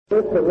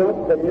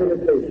corrupt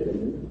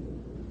communication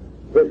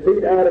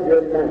proceed out of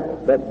your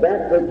mouth, but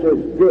that which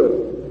is good,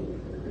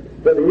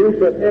 to the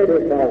use of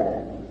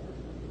edifying,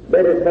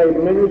 that it may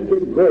minister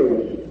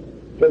grace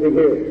to the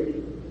hearers.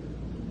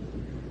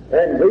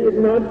 And grieve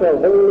not the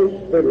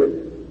Holy Spirit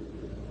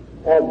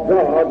of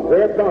God,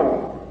 whereby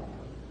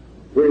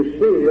we're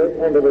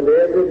sealed unto the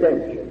day of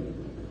redemption.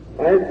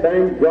 I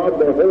thank God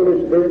the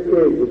Holy Spirit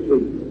is the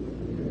seal.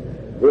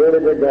 Glory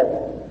to God.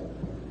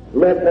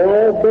 Let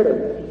all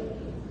bitterness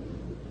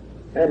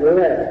and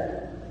wrath,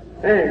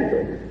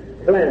 anger,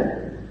 clamor,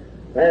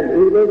 and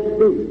evil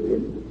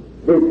speaking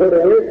be put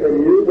away from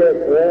you with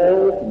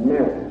all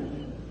malice.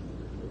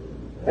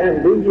 And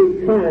be ye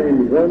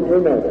kind one to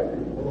another,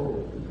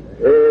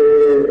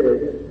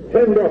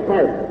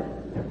 tender-hearted.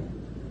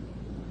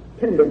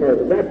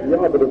 Tender-hearted, that's the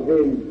opposite of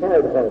being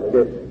hard-hearted,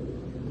 isn't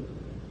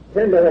it?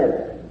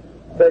 Tender-hearted,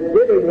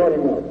 forgiving one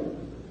another,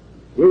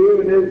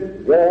 even as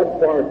God,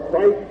 for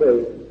Christ's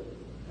sake,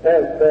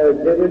 has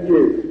forgiven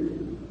you.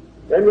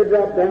 Then we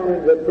drop down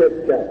into the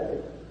 5th chapter.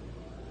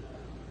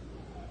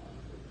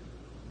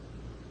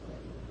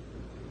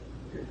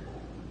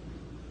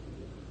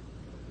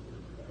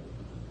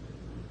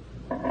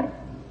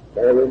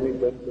 Bear with me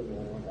just a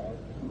moment.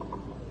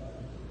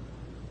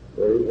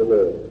 Praise the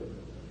Lord.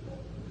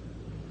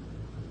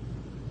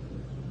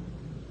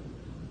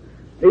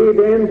 See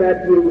then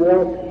that you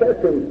walk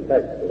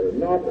circumspectly,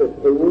 not as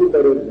fools,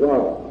 but as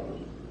wise,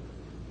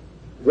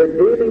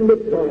 redeeming the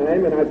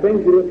time, and I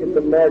think you look at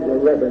the marginal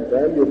reference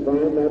there, you'll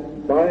find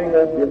that buying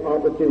up your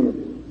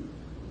opportunity.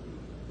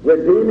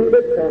 Redeeming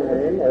the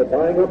time, or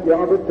buying up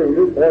your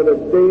opportunity, for the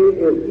day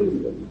is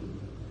evil.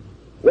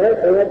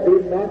 Wherefore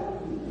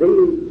be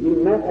ye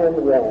not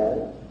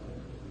unwise,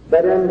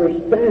 but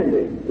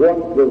understanding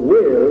what the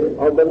will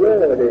of the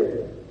Lord is.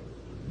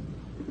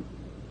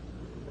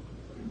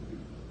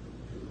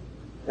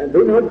 And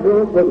be not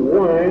drunk with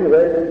wine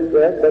wherein is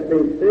set, but be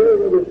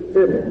filled with the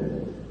Spirit,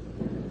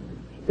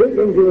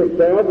 speaking to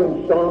yourselves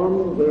in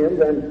psalms and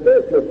hymns and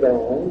spiritual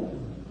songs,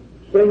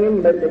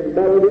 singing, making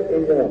melody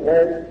in your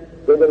heart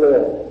to the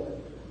Lord,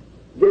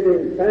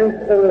 giving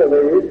thanks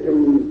always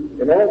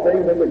in all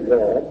things unto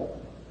God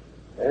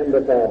and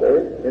the Father,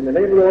 in the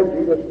name of the Lord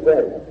Jesus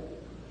Christ,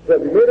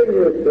 submitting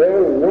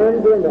yourselves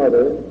one to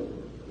another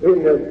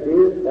in the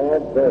fear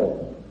of God.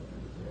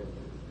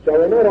 Shall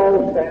we not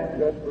all stand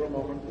just for a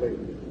moment,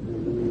 please?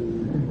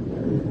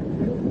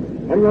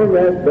 I'm going to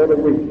ask Brother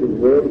Weeks to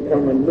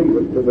come and lead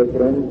us to the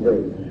throne of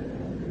grace.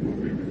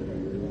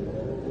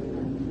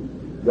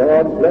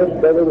 God bless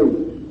Brother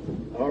Weeks.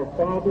 Our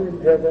Father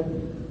in heaven,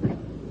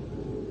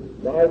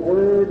 thy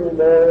word, O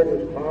Lord,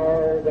 is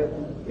higher than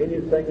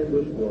anything in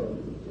this world.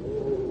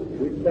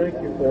 We thank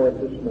you for it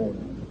this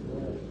morning.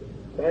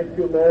 Thank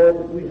you, Lord,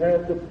 that we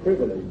have the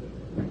privilege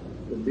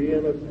to be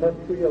in a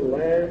country, a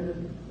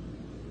land,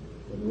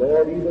 and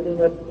Lord, even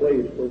in a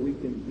place where we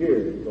can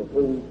hear the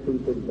whole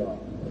truth of God.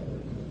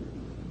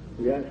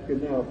 We ask you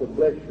now to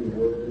bless your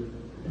word,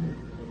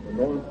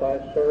 anoint thy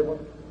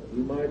servant, that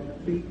he might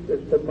speak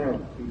as the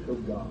mouthpiece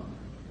of God.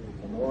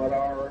 Anoint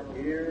our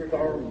ears,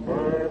 our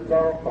minds,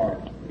 our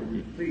hearts to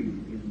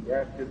receive his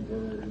grafted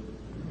word.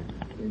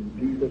 In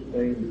Jesus'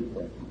 name we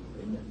pray.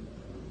 Amen.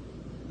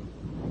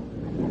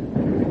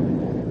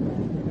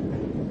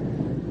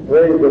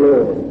 Praise the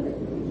Lord.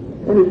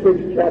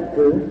 26th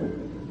chapter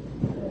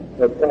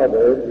of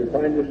Proverbs, we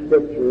find the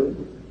scripture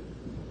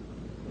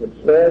that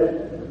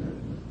says,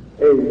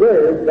 a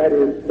word that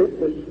is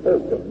fitly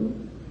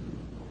spoken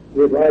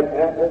is like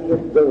apples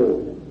of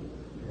gold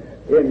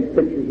in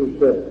pictures of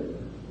silver.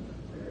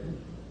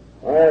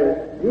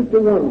 I used to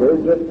wonder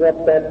just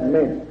what that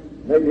meant.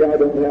 Maybe I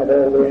don't have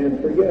all the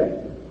answer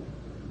yet.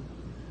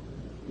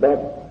 But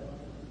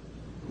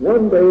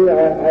one day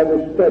I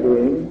was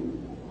studying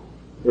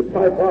the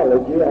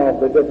typology of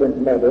the different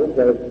metals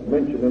as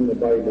mentioned in the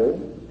Bible,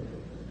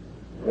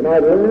 and I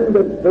learned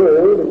that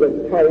gold is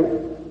a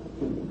type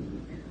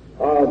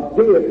of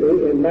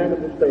deity in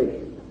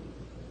manifestation.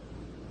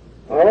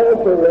 I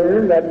also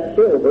learned that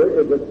silver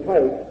is a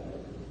type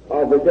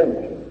of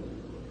redemption.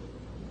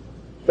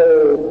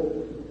 So,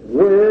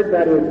 word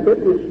that is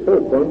fitly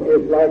spoken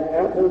is like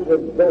apples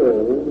of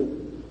gold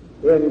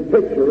in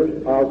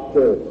pictures of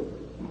silver.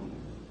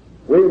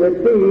 We were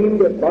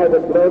redeemed by the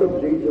blood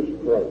of Jesus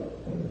Christ.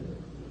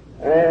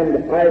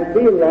 And I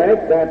feel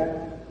like that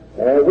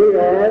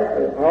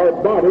our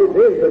bodies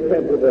is the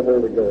temple of the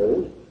Holy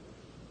Ghost.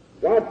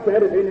 God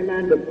said, if any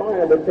man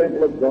defile the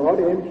temple of God,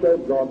 him shall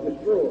God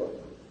destroy.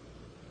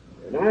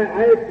 And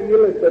I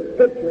feel that the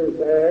pictures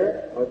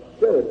there of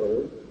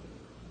silver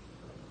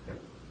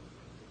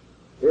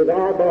is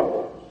our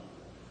bodies,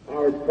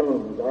 our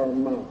tongues, our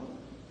mouth.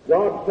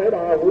 God said,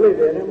 I'll live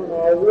in them and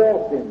I'll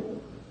walk in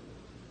them.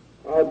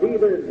 I'll be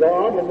their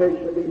God and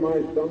they shall be my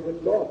sons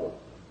and daughters.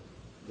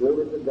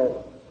 Glory to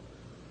God.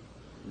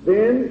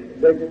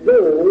 Then the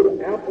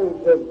gold,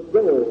 apples of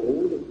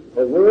gold,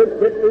 a word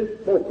fitly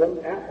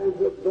spoken,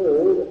 apples of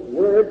gold,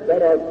 words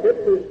that are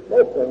fitly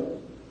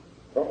spoken,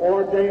 are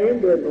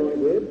ordained,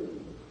 anointed,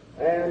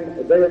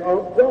 and they're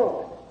of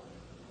God.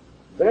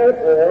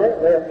 Therefore,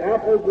 they're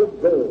apples of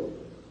gold.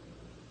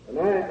 And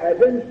I've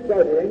been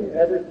studying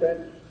ever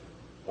since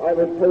I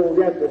was told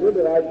yesterday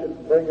that I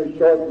should bring a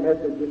short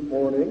message this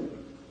morning.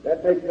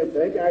 That makes me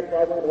think. After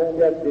I went home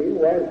yesterday,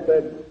 my wife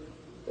said,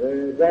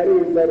 Daddy,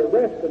 you better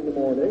rest in the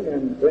morning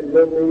and then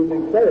go to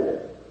evening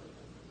service.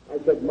 I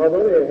said,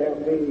 Mother, they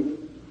have me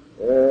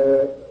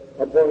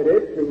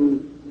appointed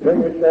to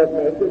bring a short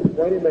message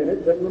 20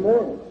 minutes in the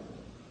morning.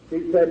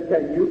 She said,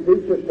 can you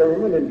preach a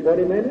sermon in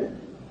 20 minutes?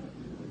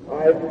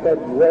 I said,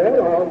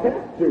 well, I'll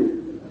have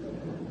to.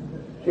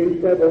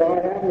 She said, well, I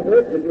haven't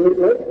heard you do it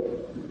lately.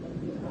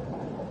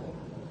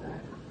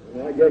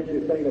 And I guess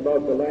you're saying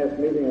about the last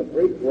meeting I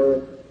preached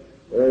where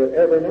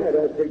every night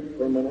I preached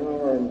from an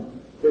hour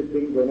and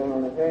 15 to an hour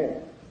and a half.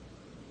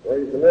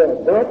 Praise the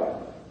Lord. But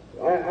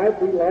I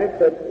feel like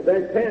that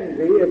there can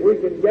be, if we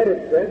can get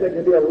it said, there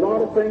can be a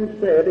lot of things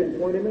said in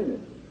 20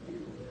 minutes.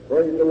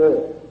 Praise the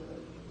Lord.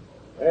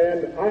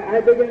 And I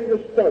began to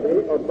study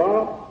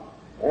about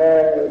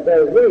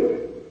the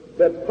weight,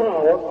 the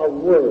power of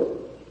words.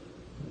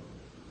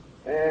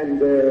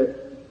 And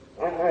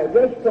I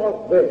just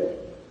thought this,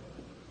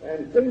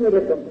 and seeing that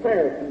a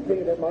comparison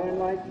came to mind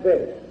like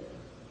this.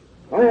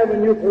 I have a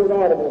Newport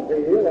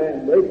automobile,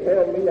 and they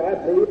tell me, I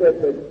believe, that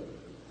it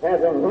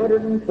has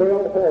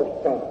 112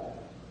 horsepower.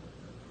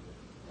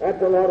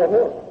 That's a lot of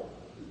horses.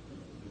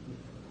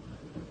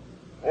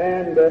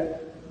 And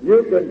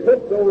you can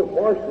put those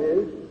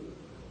horses,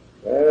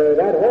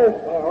 that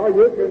horsepower,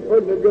 you can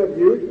put in a good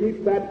use,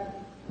 keep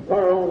that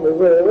car on the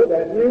road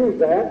and use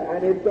that,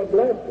 and it's a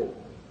blessing.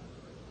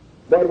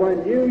 But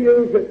when you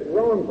use it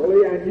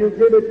wrongfully and you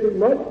give it too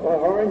much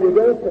power and you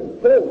don't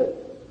control it,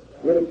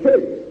 it'll kill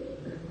you.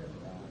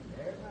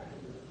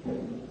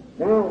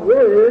 Now,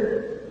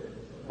 words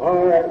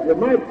are, you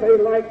might say,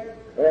 like,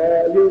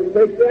 you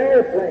take the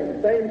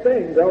airplane, same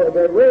thing, or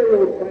the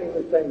railroad train,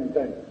 the same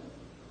thing.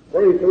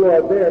 Praise the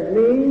Lord. They're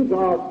means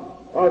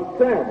of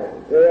travel.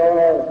 They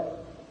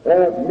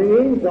are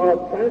means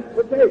of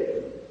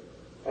transportation.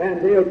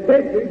 And they'll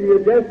take you to your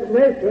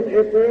destination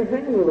if they're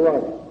handled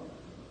right.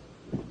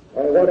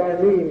 What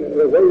I mean,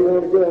 where you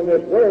want to go in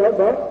this world,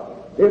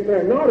 but if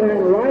they're not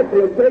handled right,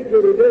 they'll take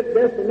you to this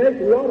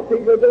destination. A lot of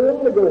people don't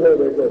want to go where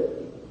they go.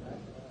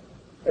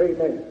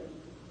 Amen.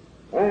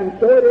 And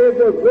so it is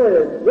with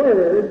words.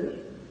 Words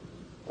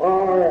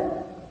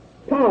are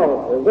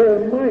powerful, they're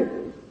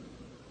mighty,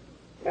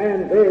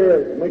 and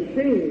they're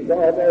machines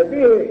or they're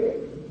vehicles.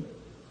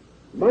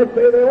 Might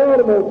say they're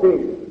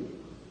automobiles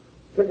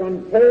to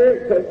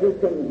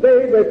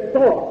convey the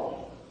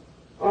thoughts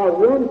of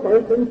one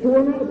person to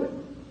another.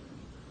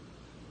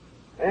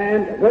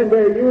 And when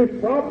they're used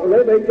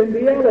properly, they can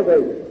be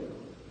elevated.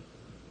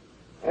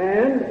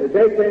 And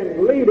they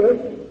can lead us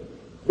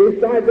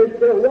beside the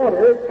still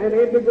waters and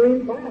into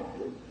green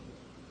pastures.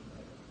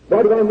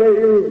 But when they're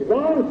used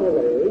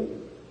wrongfully,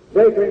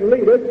 they can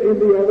lead us in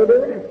the other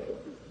direction.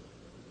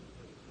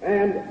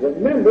 And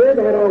remember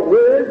that a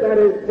word that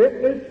is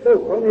fitly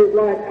spoken is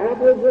like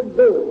apples of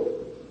gold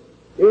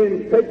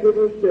in pictures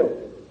of silk.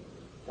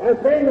 I was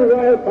praying a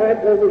while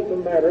back over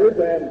some matters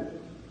and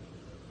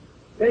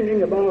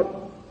thinking about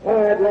how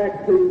I'd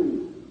like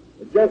to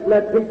just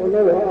let people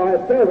know how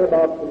I felt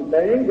about some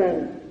things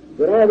and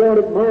that I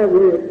wanted my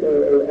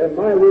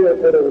will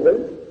put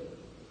over.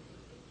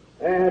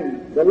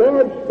 And the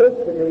Lord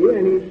spoke to me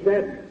and He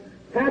said,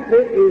 happy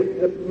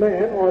is the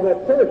man or the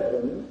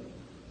person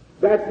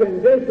that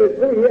can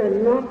disagree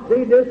and not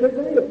be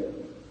disagreeable.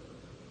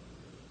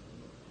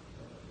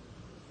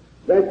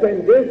 That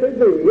can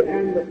disagree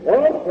and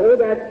also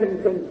that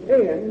can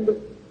contend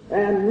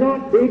and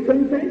not be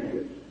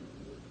contentious.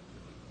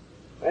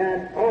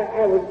 And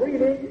I was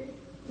reading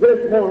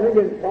this morning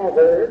in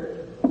Proverbs,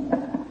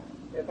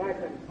 if I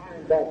can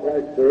find that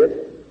right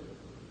there,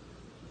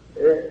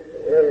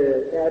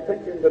 I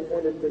think in the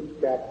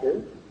 26th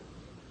chapter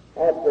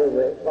of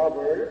the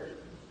Proverbs,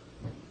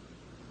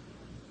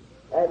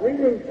 I'm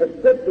reading a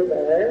scripture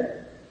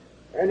there,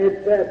 and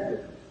it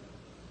said,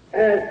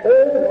 as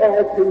coals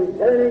are to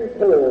burning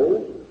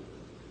coals,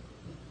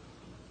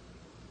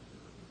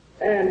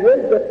 and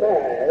with the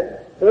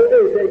fire, so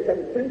is a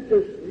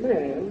contentious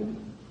man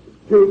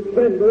to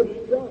kindle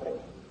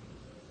strife.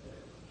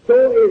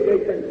 So is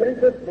a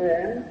contentious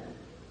man,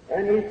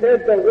 and he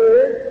said the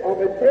words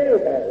of a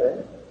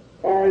talebearer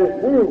are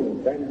as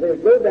wounds, and they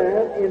go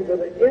down into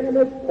the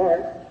innermost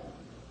parts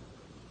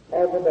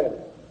of the belly.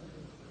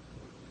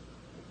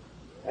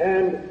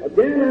 And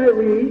again I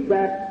read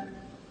that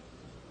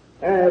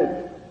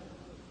as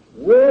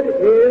wood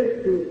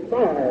is to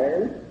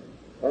fire,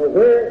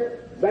 where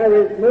there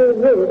is no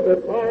wood,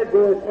 the fire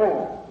goes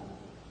out.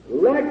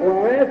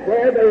 Likewise,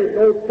 where there is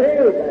no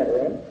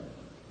talebearer,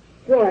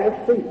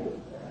 strife ceases.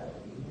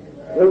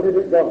 Glory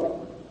to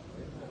God.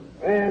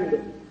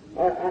 And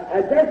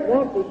I just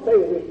want to say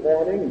this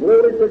morning,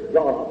 glory to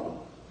God,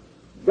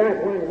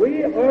 that when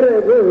we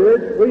utter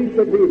words, we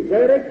should be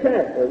very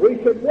careful. We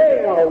should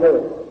weigh our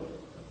words.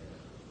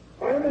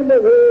 I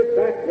remember way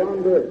back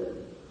yonder,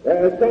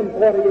 some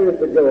 40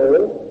 years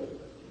ago,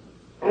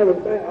 I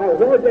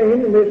was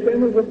ordained in the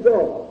Assemblies of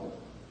God.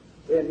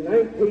 in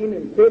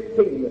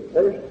 1915, the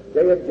first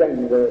day of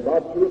January,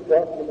 about 2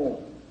 o'clock in the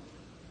morning.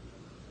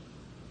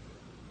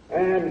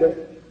 And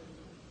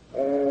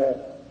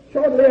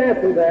shortly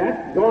after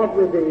that, God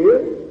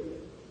revealed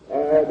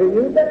the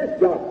new birth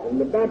doctrine,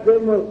 the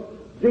baptism of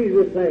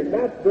Jesus' name,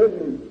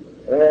 baptism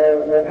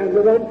and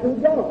the one true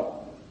God.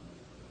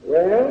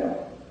 Well,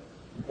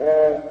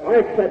 I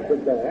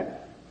accepted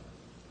that,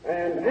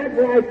 and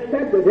after I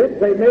accepted it,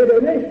 they made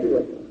an issue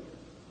of it.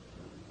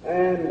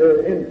 And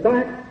in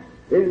fact,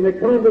 in the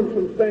conference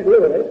in St.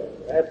 Louis,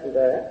 after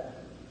that,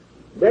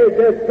 they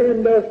just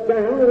pinned us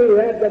down. We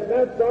had to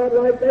baptize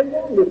like they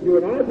wanted to,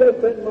 and I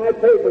just sent my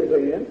papers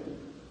in,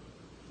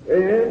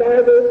 and I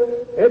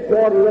wrote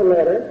headquarters a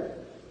letter,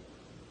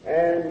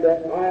 and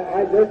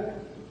I just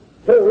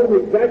told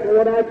them exactly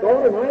what I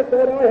thought, and I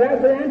thought I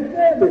had the answer to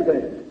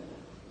everything.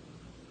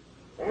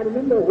 I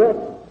remember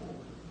what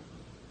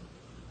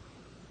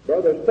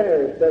Brother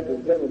Sayers said to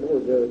General Moore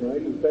the other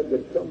night. He said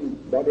that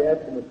somebody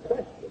asked him a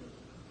question.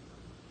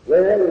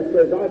 Well, he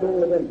says, I've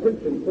only been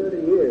preaching 30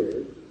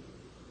 years.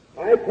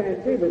 I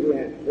can't give you the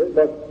answer,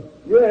 but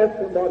you ask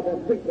somebody who's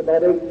been preaching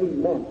about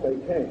 18 months, they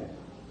can.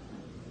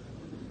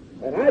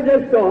 And I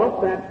just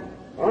thought that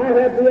I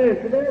had the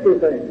answer to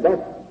everything.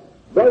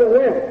 But Brother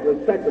West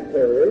was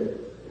secretary,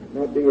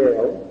 not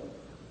D.L.,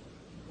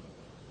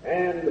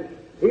 and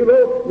he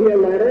wrote me a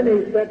letter, and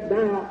he said,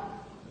 now,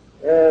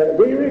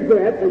 we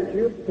regret that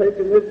you've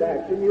taken this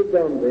action, you've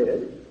done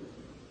this.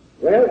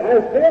 Well,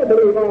 I still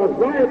believe I was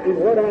right in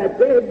what I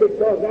did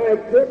because I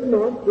could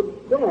not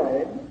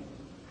subscribe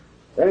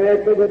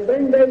to the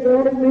thing they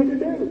wanted me to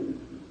do.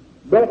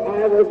 But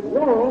I was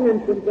wrong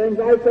in some things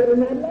I said in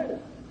that letter.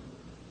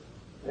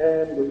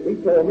 And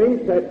he told me,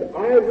 he said,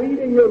 I read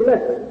in your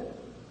letter,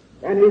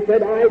 and he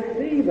said, I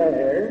see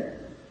there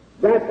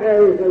that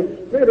there is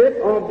a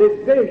spirit of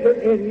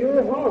division in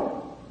your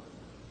heart.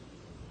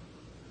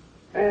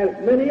 As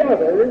many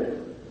others,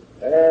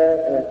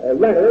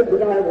 letters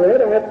that I've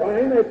read, I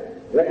find that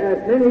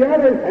as many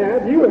others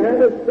have, you have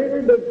a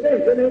spirit of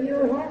division in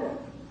your heart.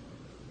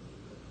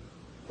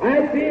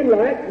 I feel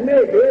like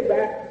maybe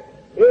that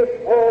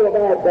if all of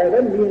our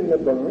brethren, me and the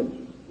bunch,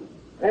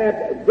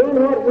 had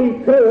done what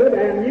we could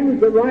and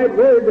used the right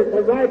words at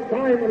the right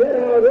time and let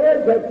our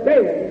words have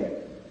failed,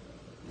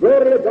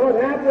 glory to God,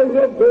 apples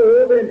of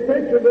gold and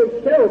pitchers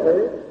of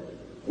silver,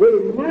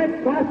 we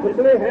might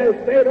possibly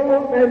have stayed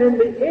off and in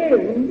the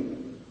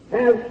end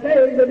have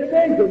saved the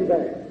division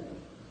there.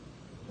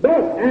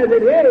 But as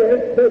it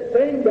is, the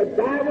thing, the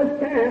die was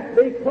cast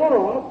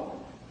because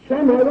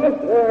some of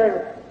us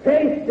were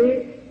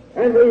hasty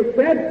and we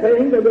said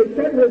things that we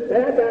shouldn't have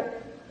said, that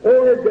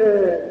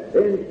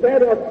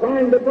instead of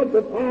trying to put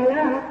the fire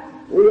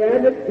out, we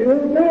added fuel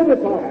to the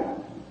fire.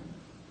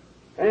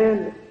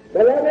 And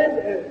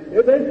beloved,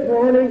 this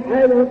morning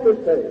I want to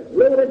say,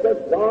 glory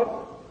to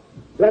God,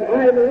 that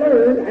I've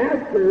learned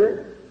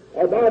after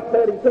about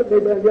 30, it took me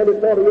nearly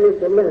 40 years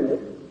to learn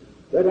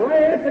it, that I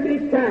have to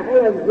be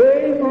careful and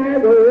weigh my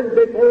words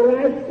before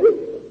I speak.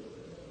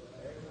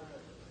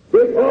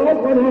 Because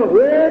when a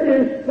word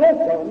is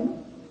spoken,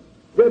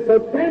 the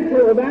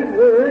potential of that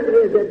word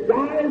is that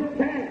die is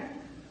cast.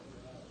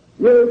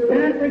 You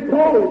can't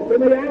recall it. So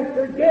may ask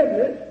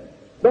forgiveness,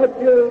 but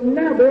you'll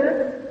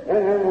never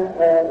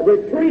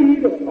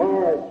retrieve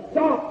or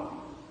stop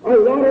a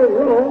lot of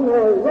wrong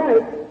or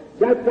right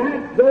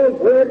that those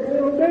words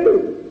will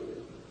do.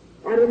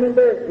 I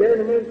remember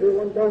hearing a minister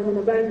one time in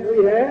the bank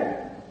we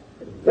had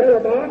tell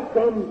about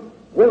some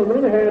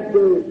woman had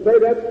to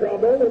stir up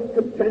trouble and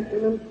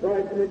contention and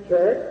strife in the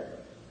church.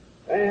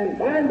 And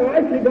by and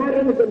by she got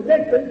into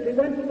conviction. She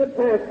went to the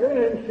pastor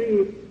and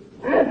she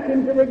asked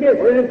him to forgive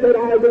her and said,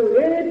 I'll do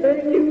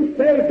anything you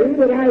say do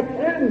that I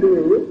can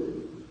do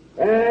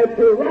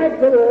to right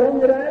the wrong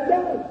that I've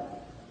done.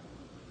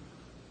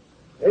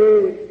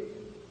 He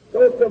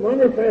goes to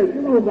one and says,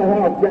 you know in the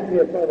house, get me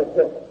a feather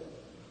pillow.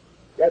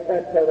 Get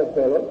that feather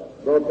pillow,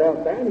 go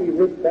down, he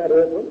ripped that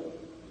open,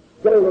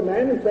 told the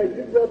man and said,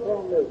 you go up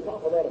on the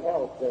top of that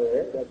house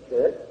there, that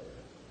church,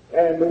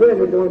 and the wind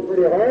was blowing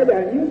pretty hard,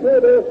 and you throw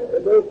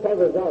those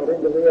feathers out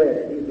into the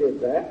air. He did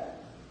that.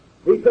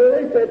 He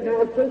said,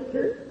 now,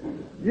 sister,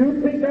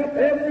 you pick up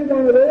every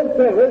one of those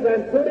feathers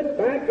and put it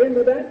back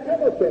into that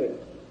pillow case.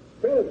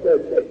 Pillow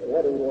case,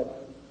 what it was.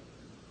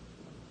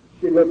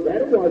 She looked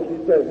at it while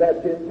she says,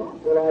 that's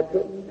impossible, I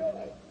couldn't do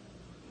it.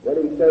 But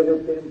he said,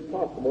 it's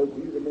impossible for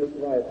you to make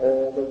right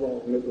all the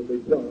wrong that will be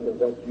done with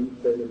what you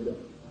said and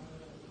done.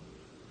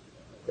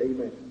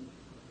 Amen.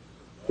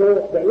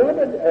 So,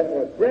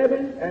 beloved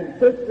brethren and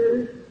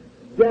sisters,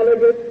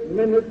 delegates,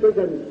 ministers,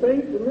 and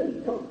saints in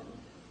this time,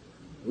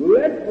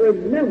 let's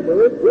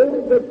remember,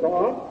 glory to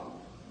God,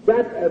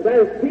 that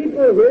there's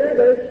people here,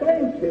 there's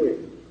saints here.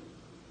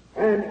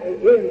 And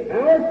in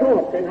our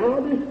talk and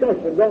our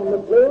discussions on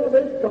the floor of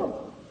this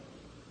conference,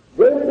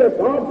 glory to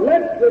God,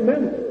 let's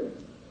remember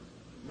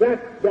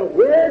that the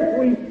words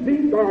we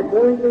speak are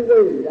going to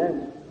wait.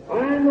 And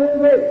I know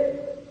this.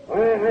 I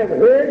have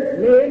heard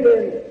made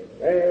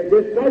in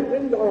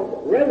discussions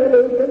of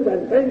resolutions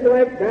and things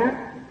like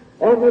that,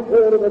 on the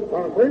floor of the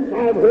conference,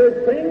 I've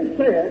heard things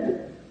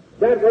said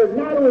that was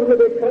not only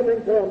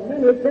becoming to a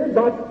minister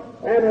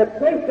and a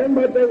Christian,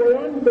 but they were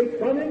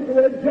unbecoming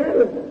to a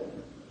gentleman.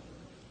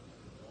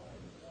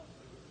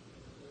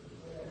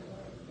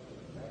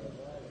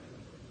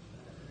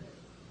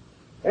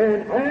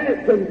 And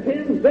I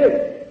contend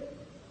this,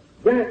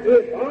 that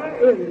if I,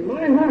 in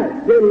my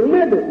heart,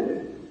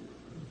 deliberately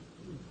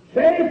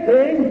say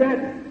things that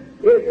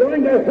is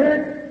going to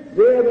hurt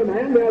the other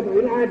man,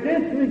 I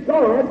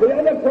disregard the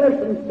other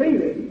person's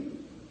feelings,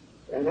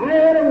 and I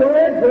utter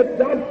words that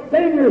got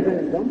stingers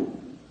in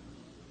them,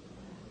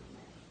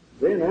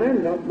 then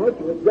I'm not much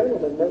of a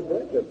gentleman, much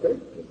like a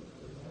Christian.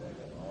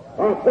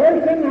 A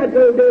person that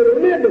will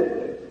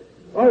deliberately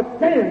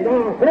offend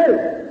or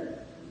hurt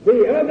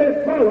the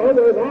other fellow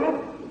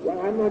without, well,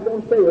 I'm not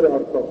going to say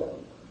without cause.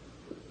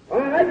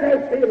 I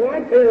just feel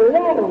like they're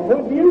wrong.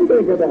 What do you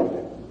think about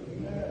it?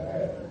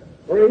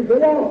 Praise the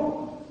Lord.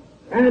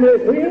 And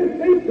if we'll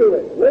see to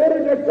it,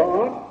 glory to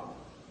God,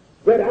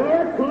 that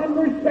our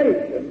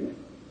conversation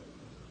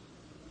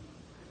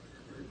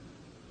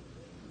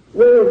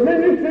will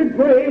minister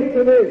grace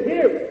to their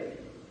hearers.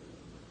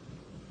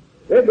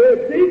 That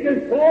we'll seek,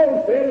 as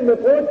Paul said in the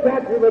 4th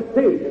chapter of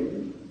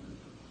Ephesians,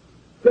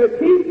 to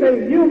keep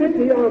the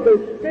unity of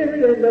the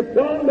Spirit and the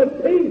bond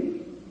of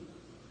peace,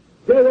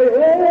 till we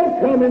all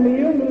come in the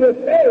union of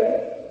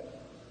faith.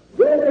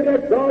 Glory to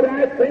God,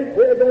 I think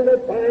we're going to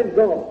find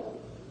God.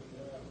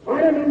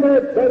 I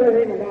remember Brother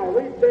Heenan and I,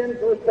 we've been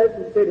to a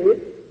certain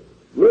city,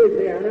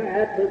 Louisiana,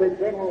 after the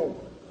general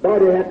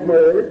body had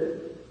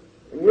merged,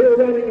 and we were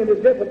running into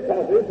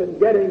difficulties and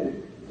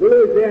getting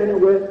Louisiana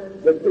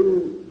with the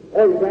two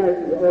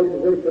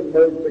organizations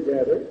merged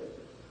together.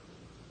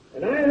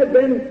 And I had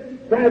been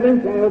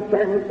traveling throughout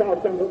Chairman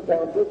South Central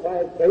Council,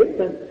 5 states,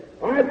 and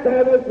I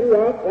traveled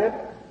throughout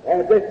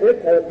that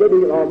district, a good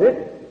deal of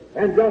it,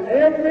 and done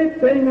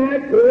everything I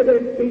could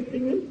in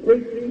teaching and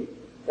preaching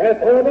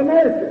for the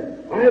merchant.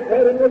 I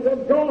thought it was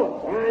of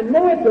God. I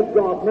know it's of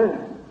God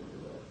now.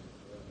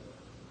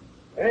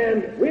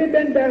 And we had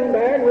been down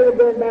there, and we were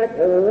going back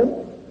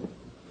home,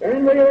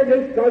 and we were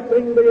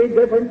discussing the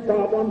different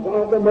problems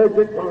of the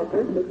merger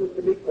conference, this is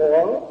to be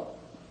called.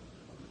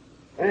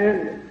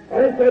 And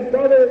I said,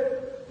 Brother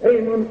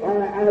Heenan,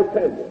 I'll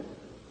tell you.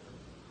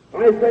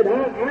 I said,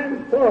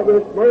 I'm for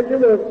this merger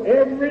with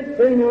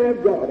everything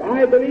I've got.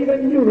 I believe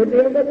in unity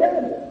of the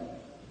brethren.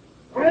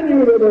 I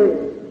knew there were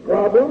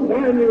problems.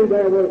 I knew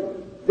there were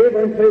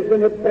differences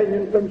in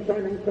opinion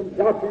concerning some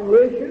doctrinal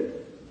issues.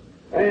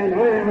 And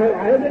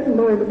I didn't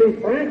mind to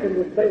be frank and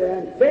to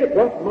state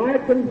what my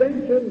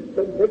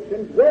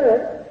convictions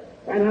were.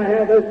 And I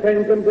have the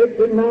same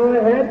conviction now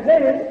I had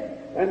then.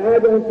 And I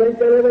don't think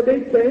they'll ever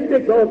be changed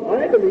because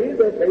I believe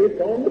they're based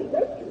on the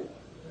Scriptures.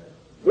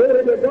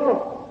 Glory to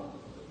God.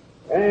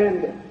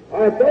 And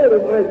I told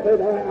him, I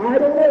said, I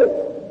don't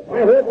know. I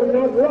hope I'm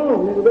not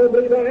wrong, and I don't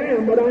believe I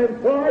am, but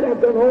I'm for it.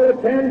 I've done all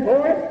I can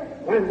for it.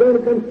 I'm going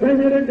to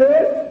continue to do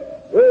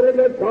it. Glory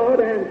to God.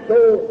 And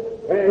so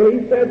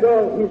he said,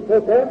 well, he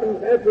spoke up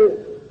and after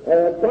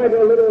quite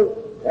a little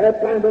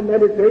time of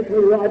meditation, we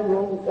were riding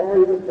home,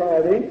 sorry he was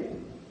driving.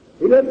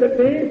 He looked at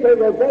me and said,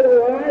 well,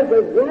 Brother Wise,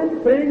 there's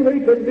one thing we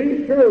can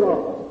be sure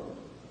of,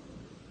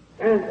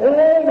 and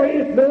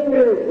always know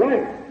we're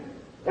right.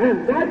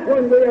 And that's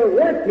when we are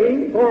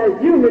working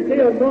for unity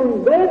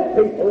among those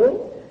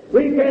people,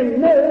 we can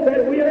know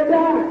that we are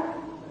right.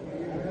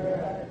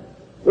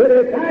 But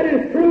if that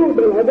is true,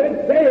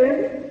 beloved,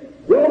 then,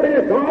 glory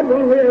to God,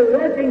 when we are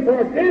working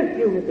for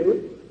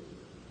disunity,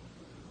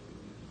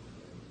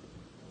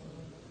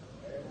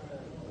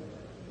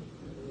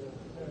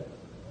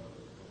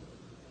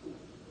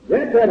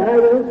 that's what I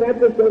want that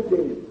to so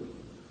be.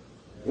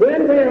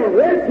 When we are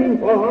working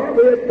for,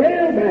 we are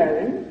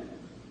tail-bearing,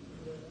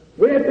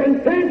 we are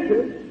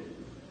contentious,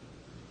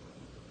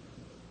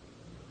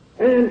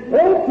 and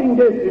hoping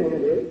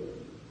disunity,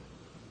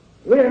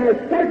 we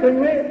are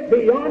certainly,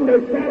 beyond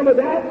a shadow of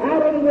doubt,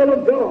 out of the will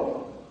of God.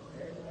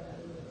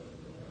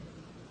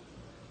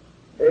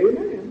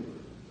 Amen.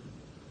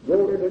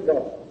 Glory to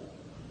God.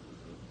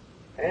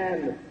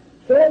 And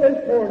so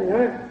this morning,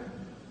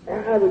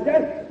 I was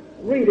just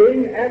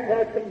reading after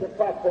I seen the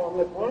platform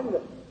this one.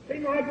 It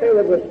seemed like there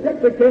was a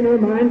scripture came to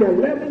my mind, the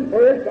 11th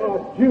verse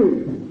of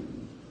Jude.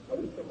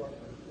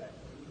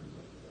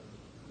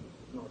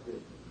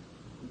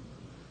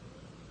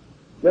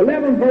 The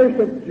 11th verse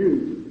of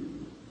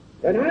Jude.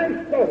 And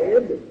I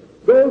studied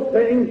those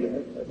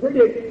things pretty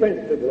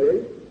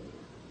extensively,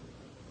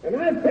 and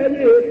I tell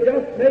you, it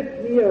just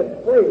makes me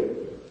afraid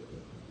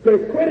to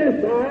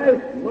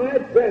criticize my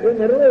brethren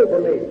that are over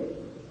me.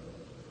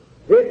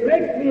 It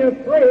makes me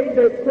afraid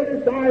to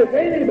criticize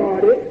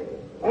anybody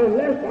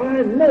unless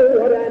I know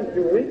what I'm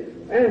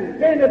doing.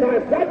 And then if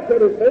I've got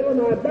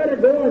criticism, I better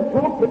go and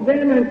talk to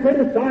them and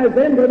criticize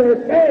them to their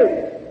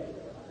face.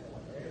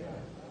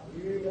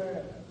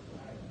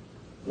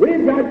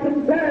 We've got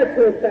some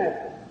character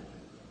assassins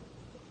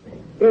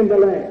in the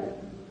land.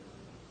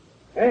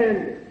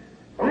 And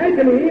I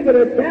believe that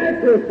a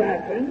character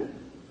assassin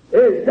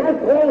is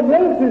just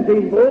almost as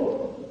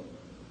evil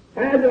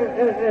as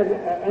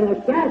an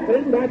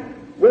assassin that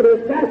would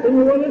assassin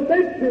you with a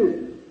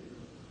six-shooter.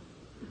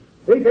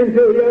 He can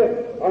do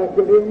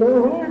you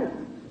more harm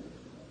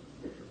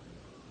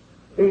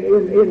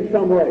in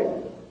some way.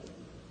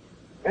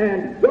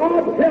 And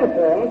God help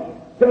us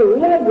to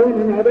love one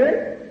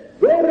another,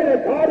 glory to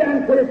God,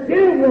 and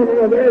forgive one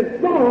another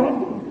as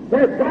God,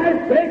 for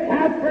Christ's sake,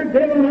 hath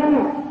forgiven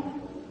us.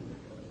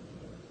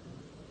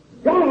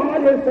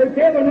 God has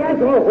forgiven us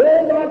a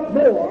whole lot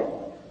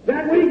more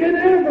than we can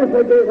ever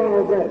forgive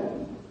our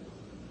brethren.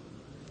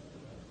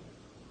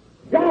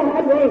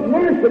 God was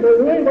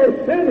merciful when we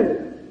were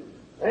sinners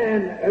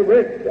and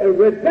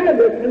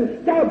rebellious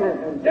and stubborn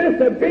and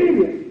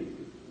disobedient,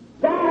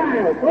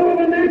 vile, full of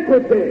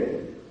iniquity.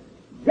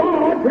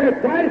 God, for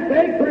Christ's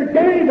sake,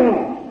 forgave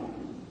us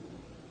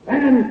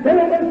and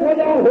filled us with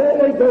the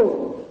Holy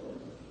Ghost.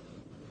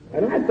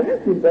 And I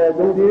thank you for it,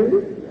 don't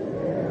you?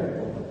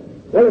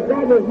 Well, if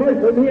God was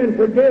merciful to me and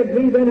forgive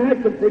me, then I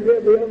could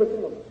forgive the other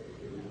fellow.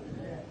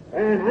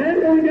 And I'm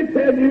going to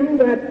tell you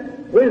that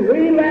when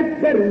we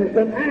let bitterness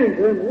and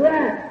anger and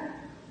wrath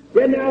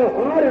get in our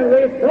heart and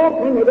we talk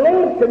under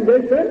those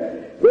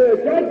conditions, we're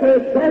just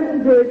as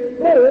certain to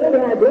explode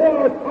or blow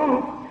our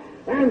top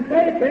and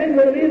say things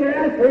we'll either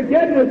ask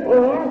forgiveness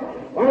for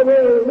or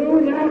we'll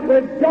lose out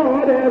with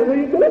God as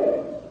we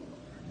go.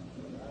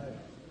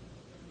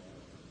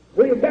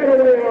 We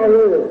better weigh our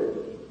words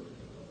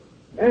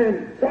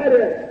and try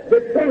to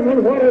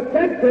determine what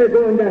effect they're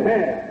going to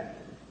have.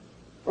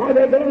 Are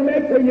they going to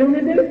make for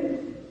unity?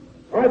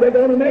 Are they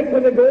going to make for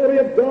the glory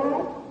of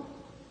God?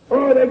 Or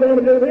are they going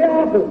to do the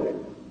opposite?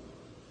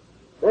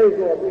 Praise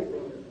God.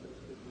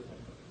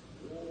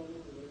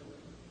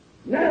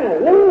 Now,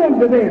 woe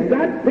unto them,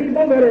 that's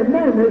people that are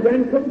murmurers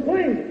and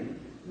complainers,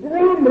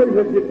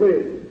 grumblers, if you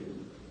please.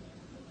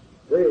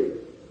 Praise.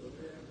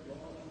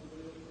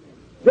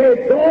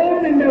 They've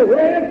gone in the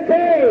way of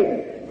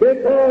Cain,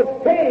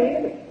 because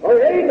Cain,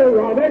 or Abel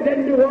rather,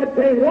 didn't do what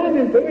Cain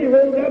wanted to. He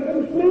rose up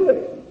and slew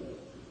it.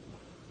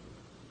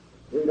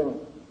 We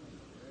don't.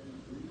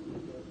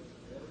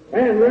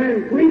 And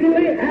ran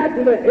greedily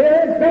after the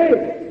hair of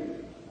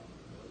Balaam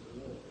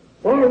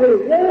for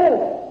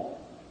reward,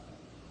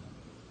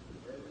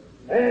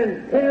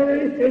 and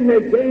perished in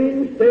the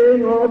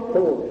gainsaying of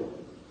Korah.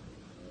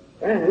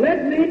 And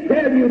let me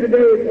tell you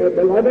today,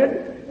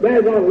 beloved,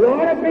 there's a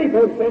lot of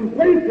people, some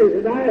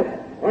preachers that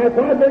I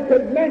thought they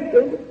could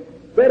mention,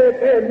 that if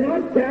they're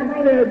not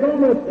careful, they're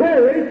going to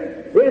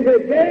perish in the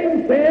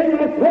gainsaying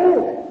of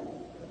Korah.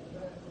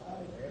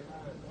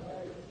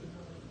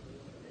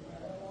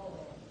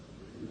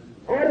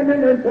 I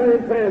remember in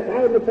time past,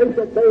 I was the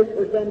official post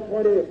for some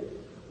 20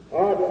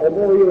 or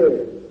more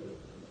years.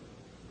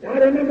 I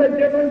remember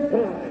different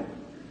times,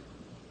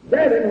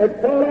 brethren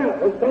would fall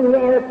out with some of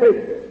our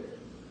officials,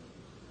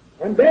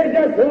 and they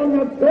just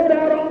wanted to throw it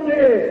out on the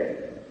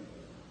air.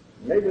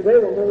 Maybe they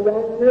were more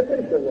wrong than the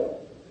official was.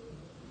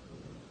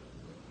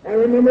 I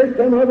remember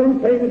some of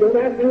them came and don't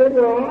ask me what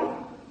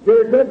was.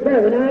 They're good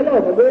brethren, I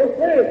love them, they're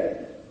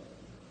friends.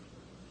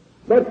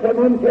 But some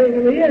of them came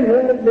to me and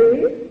wanted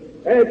me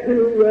to,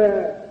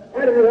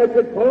 I don't know what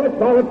you call it,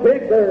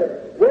 politics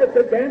or work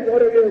against,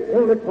 whatever you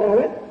want to call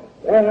it,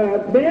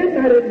 men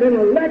that had been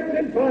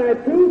elected by a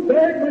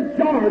 2/3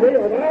 majority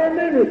of our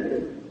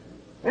ministry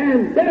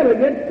and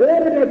delegates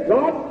voted to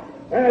God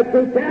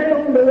to carry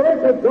on the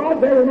work of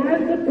God. They were my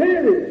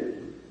superiors.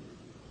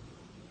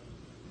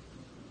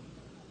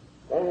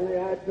 Finally,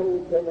 I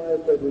told them,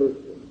 I said,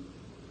 listen,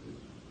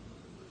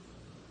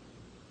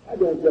 I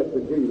don't just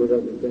agree with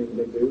everything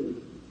they do.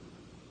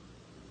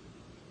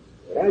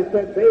 But I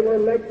said they were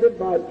elected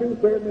by a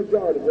 2/3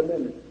 majority of the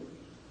ministry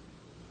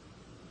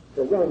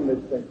to run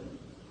this thing.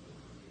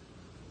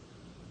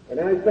 And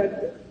I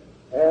said,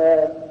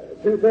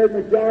 2/3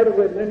 majority of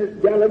the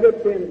ministry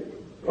delegates in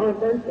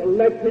conference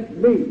elected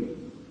me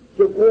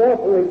to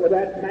cooperate with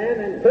that man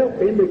and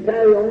help him to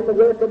carry on the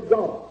work of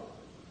God.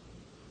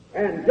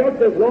 And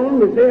just as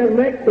long as they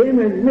elect him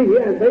and me,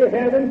 as they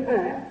have in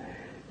past,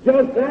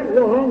 just that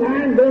long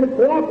I'm going to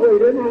cooperate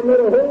with him. I'm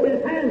going to hold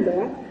his hand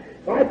up.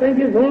 If I think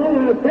he's wrong,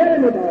 I'll tell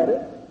him about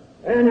it.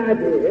 And I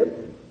did.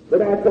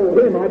 But I told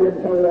him, I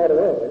didn't tell a lot of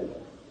others.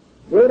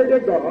 Glory to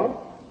God.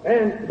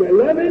 And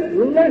beloved,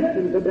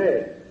 listen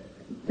today.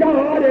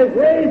 God has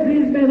raised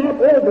these men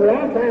up over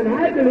us, and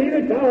I believe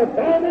it's our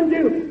common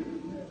duty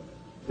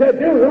to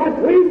do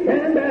what we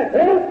can to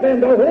help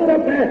them, to hold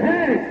up their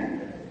hands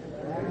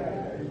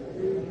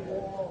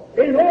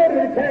in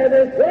order to carry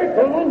this work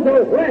on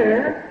to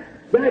where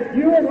that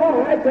you and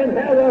I can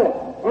have a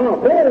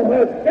home,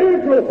 a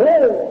spiritual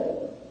home.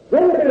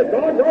 Glory to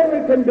God, where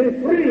we can be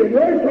free and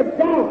worship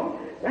God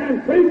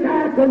and preach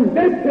our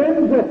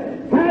convictions.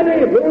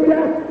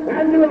 Hallelujah.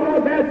 And do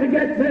our best to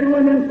get men and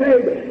women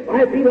saved.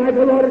 I feel like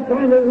a lot of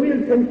times when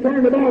we're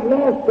concerned about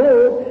lost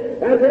souls,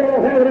 as we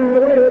all have in our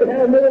way, would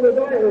have more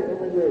revival than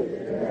we do.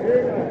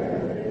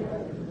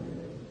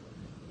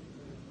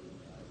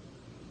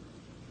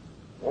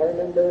 I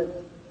remember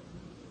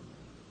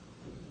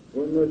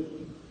when this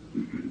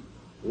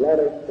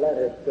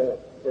latter stuff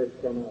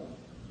first come out.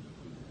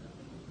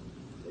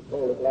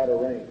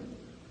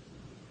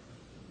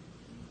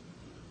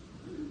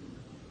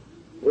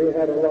 we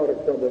had a lot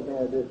of trouble in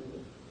our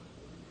district.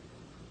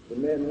 The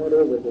men went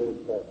overboard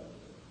for it.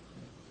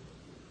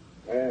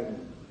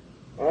 And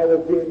I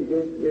was being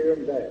good here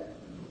and there.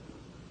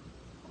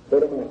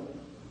 Put them up.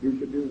 You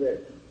should do this.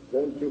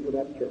 Go and sue for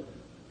that church.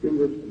 Do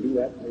this and do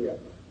that and the other.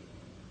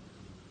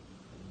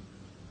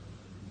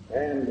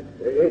 And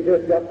it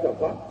just got so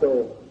hot,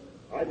 so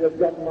I just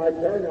got in my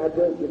car and I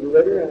drove to the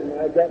river and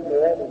I got in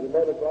the office of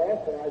Brother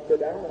Glass and I sat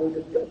down and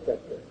we discussed that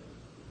thing.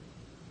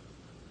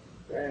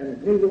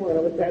 And neither one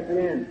of us had the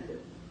answer.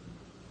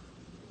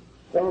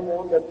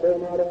 Someone was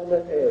thrown out on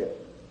their head.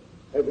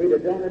 If we'd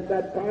have done it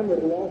that time, we'd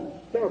have lost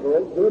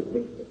several good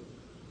people.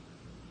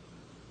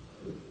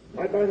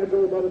 I finally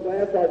told Brother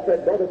Glass, I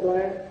said, Brother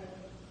Glass,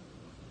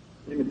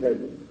 let me tell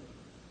you.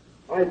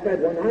 I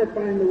said, when I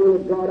find the will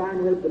of God,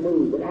 I'm ready to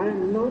move. But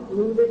I'm not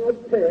moving a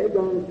peg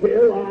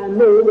until I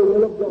know the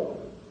will of God.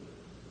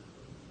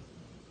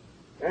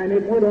 And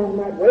it went on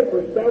that way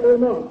for several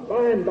months.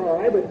 By and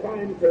by, the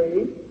time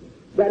came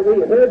that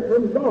we heard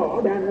from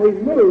God, and we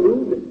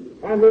moved,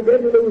 and we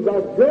didn't lose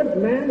a good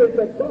man as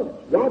a bunch.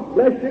 God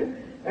bless you.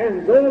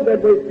 And those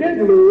that we did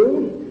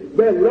lose,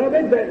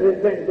 beloved, that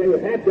they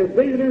had the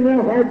vision in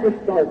their heart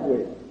to start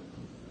with.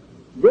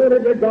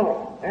 Good to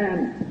God.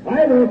 And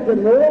I want to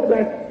know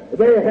that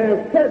they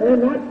have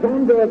certainly not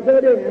come to a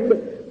good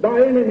end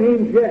by any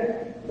means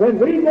yet. When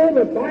we go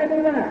the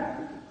Bible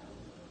route,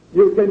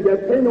 you can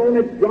depend on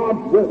it,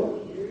 God's with us.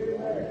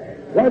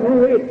 But when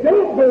we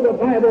don't go the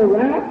Bible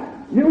route,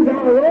 use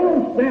our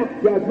own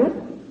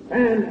self-judgment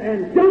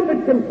and jump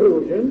at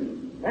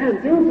conclusions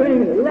and do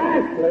things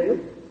rashly,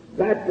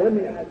 that,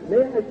 may I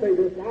say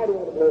this? I don't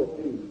want to blow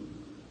a fuse,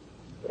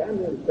 but I'm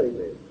going to say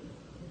this.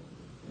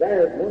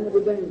 There's one of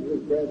the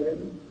dangers,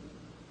 brethren,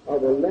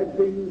 of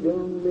electing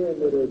young men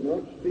that are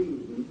not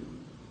seasoned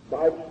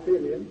by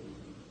experience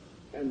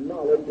and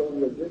knowledge on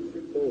your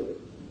district board.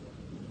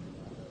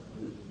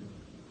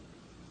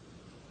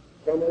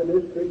 Some of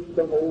the districts,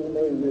 some old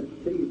men that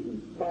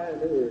seasoned,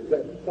 pioneers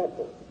that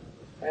suffered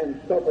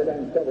and suffered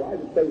and suffered. I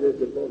can say this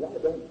because I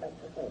don't have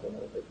to have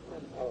enough.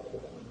 I'm out of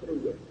it. I'm through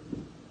with it.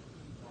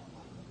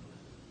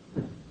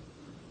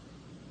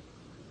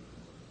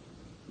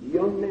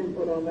 Young men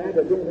put on that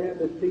don't have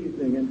the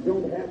seasoning and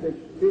don't have the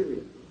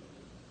experience.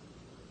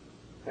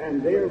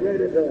 And they're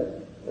ready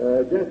to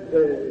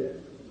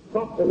just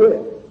pop the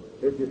whip,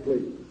 if you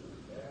please.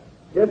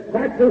 Just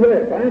crack the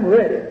whip. I'm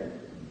ready.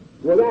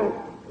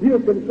 Without due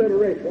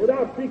consideration,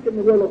 without seeking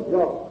the will of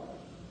God,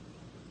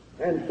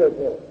 and so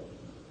forth.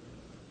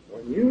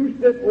 When you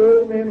sit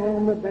old men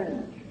on the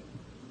bench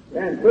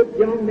and put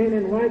young men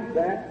in like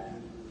that,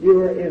 you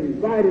are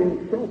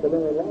inviting trouble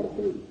in a lot of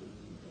cases.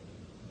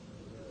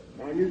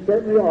 Now, you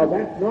certainly are.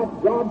 That's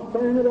not God's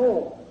plan at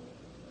all.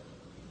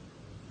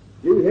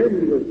 You hear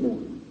me this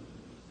morning.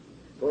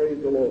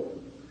 Praise the Lord.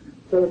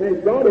 So may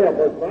God help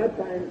us by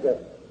times up.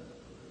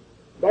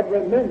 But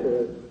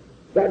remember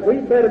that we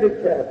better be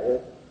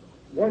careful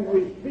when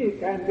we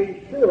speak and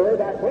be sure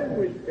that when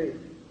we speak,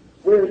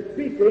 we're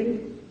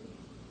speaking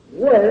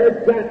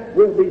words that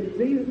will be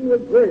seasoned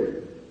with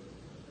grace.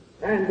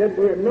 And that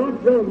we're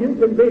not drunk. You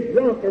can be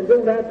drunk and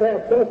don't have to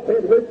have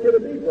dust-head whiskey to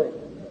be drunk.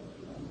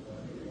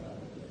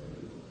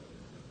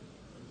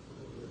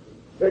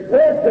 The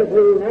courts have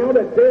ruled now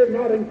that they're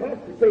not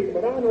intoxicating,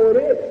 but I know it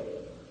is.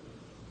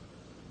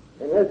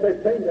 Unless they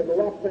changed it a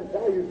lot since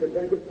I used to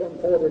drink it some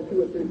 4 or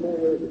 2 or 3, 4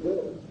 years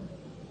ago.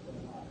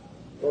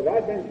 Because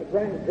I've been so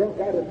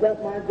drunk I'd have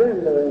set my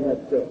grandmother in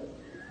that stuff.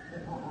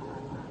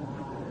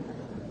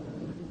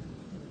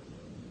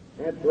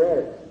 That's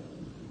right.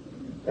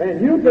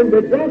 And you can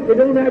be drunk, you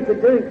don't have to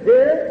drink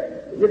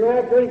beer, you don't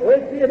have to drink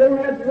whiskey, you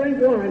don't have to drink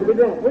wine to be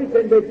drunk. We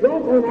can be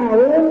drunk on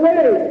our own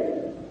way.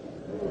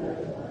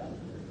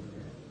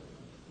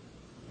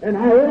 And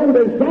our own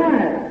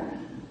desires,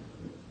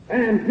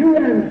 and do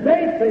and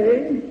say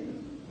things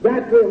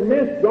that will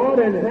miss God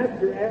and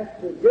have to ask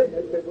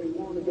forgiveness if we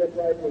want to get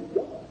right with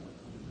God.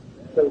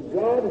 So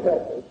God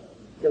help us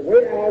to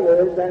weigh our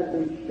words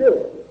and be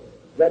sure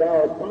that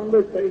our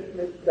conversation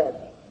is such,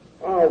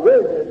 our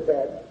will is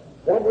such,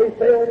 what we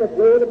say on the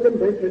floor of the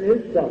convention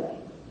is such.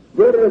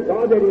 Good to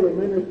God that He will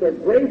minister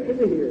grace to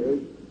the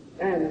hearers,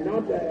 and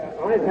not.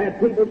 I've had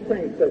people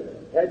think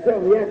that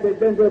tell me after they've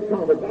been to a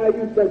conference, I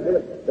used to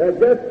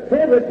just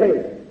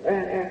hesitate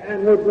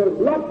and was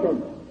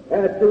reluctant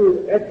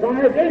to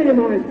advise any of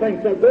my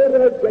saints to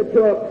go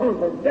to a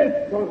conference,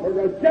 this conference,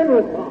 a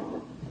general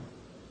conference.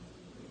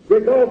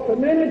 Because so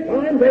many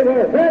times they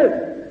were hurt.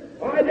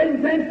 I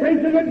didn't think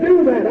preachers would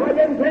do that. I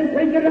didn't think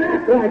preachers would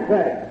act like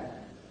that.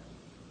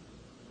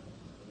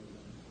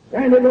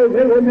 And they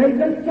were made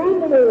to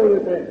stumble over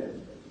the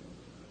thing.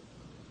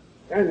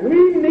 And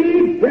we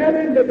need,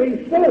 brethren, to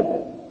be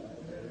sober.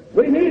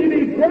 We need to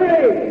be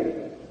grave.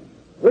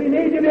 We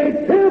need to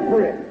be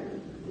temperate.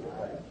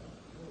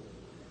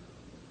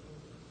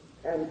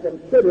 And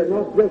consider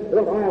not just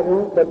what I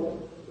want, but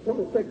what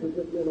effect is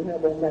it going to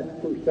have on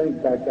that two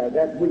saints back there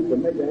that week,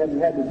 and maybe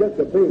hadn't had just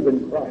a babe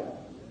in Christ.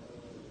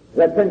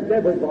 that thinks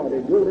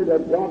everybody, glory to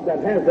God, that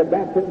has the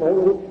baptism of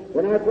the Holy Ghost.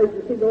 When I first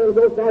received the Holy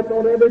Ghost, I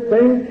thought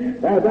everything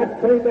that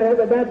claimed to have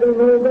the baptism of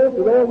the Holy Ghost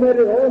was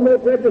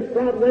almost ready to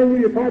sprout and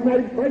your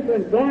automatic place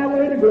and fly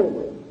away to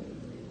glory.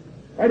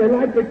 And it'd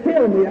like to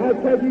kill me. I'll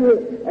tell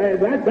you,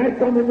 that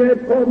coming there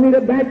caused me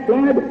to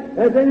backslide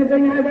as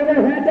anything I've ever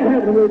had to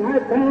happen with. I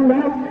found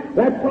out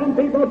that some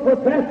people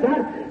profess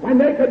that, and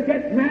they could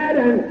get mad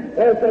and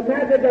so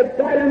mad they could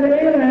fight in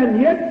the air and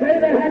yet say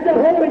they had the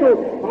Holy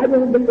Ghost. I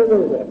don't think they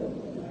were that.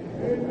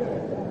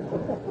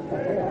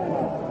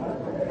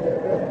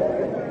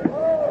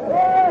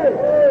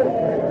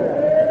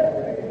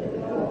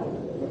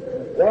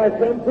 Why,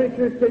 some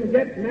preachers can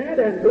get mad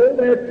and blow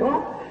their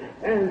top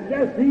and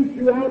just eat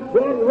you out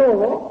blood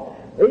raw,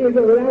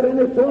 either without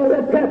any salt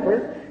or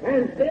pepper,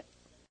 and still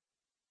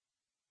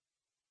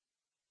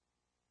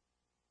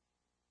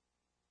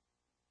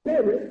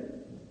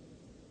Spirit.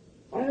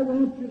 I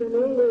want you to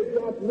know they've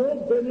got no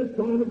business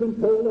trying to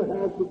control the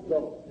house of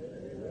God.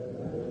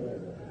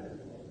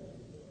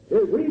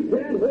 If we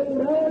can't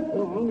hold our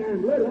tongue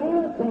and let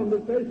our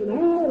conversation,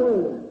 our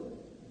word,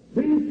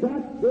 be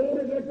such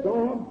glory to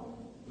God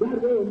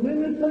that will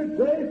minister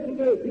grace to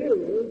the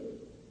hearers,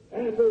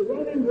 and they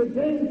run into the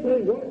game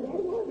saying, what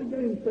was the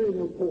game saying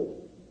them for?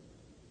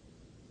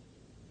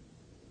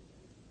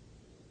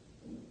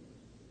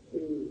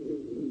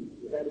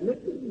 He had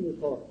iniquity in his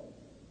heart.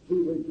 He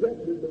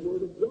rejected the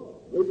word of God.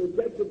 They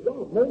rejected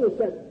God. Moses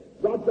said,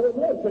 God told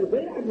Moses,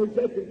 they haven't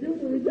rejected you,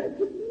 they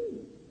rejected me.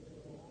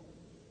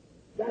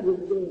 That was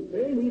the game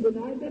saying. He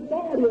denied the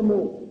authority of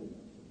Moses.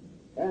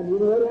 And you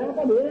know what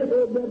happened? Here's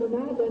old Brother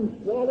Mount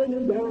and swallowing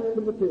him down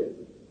into the pit.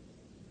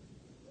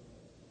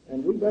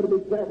 And we better be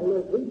careful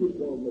lest we be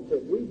thrown in the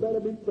pit. We better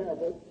be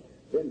careful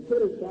in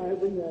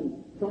criticizing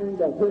and trying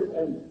to hurt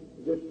and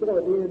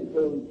destroy the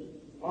influence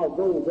of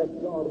those that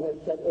God has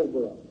set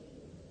over us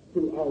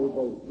through our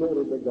vote.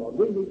 Glory to God.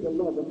 We need to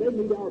love them. They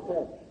need our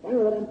prayer. I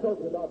know what I'm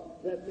talking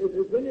about. That if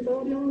there's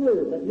anybody on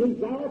earth that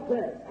needs our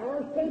prayer,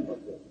 our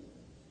sympathy,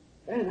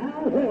 and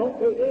our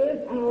help, it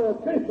is our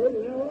officials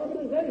and our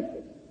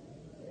organization.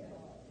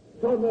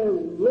 From the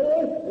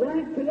lowest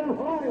rank to the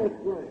highest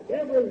rank,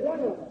 every one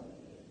of them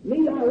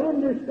need our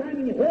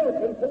understanding, help,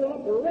 and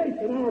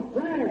cooperation, our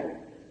prayer,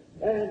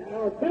 and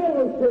our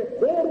fellowship,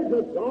 glory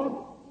to God,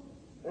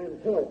 and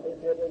help in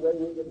every way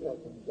we can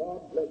help them. God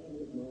bless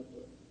you, my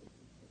friend.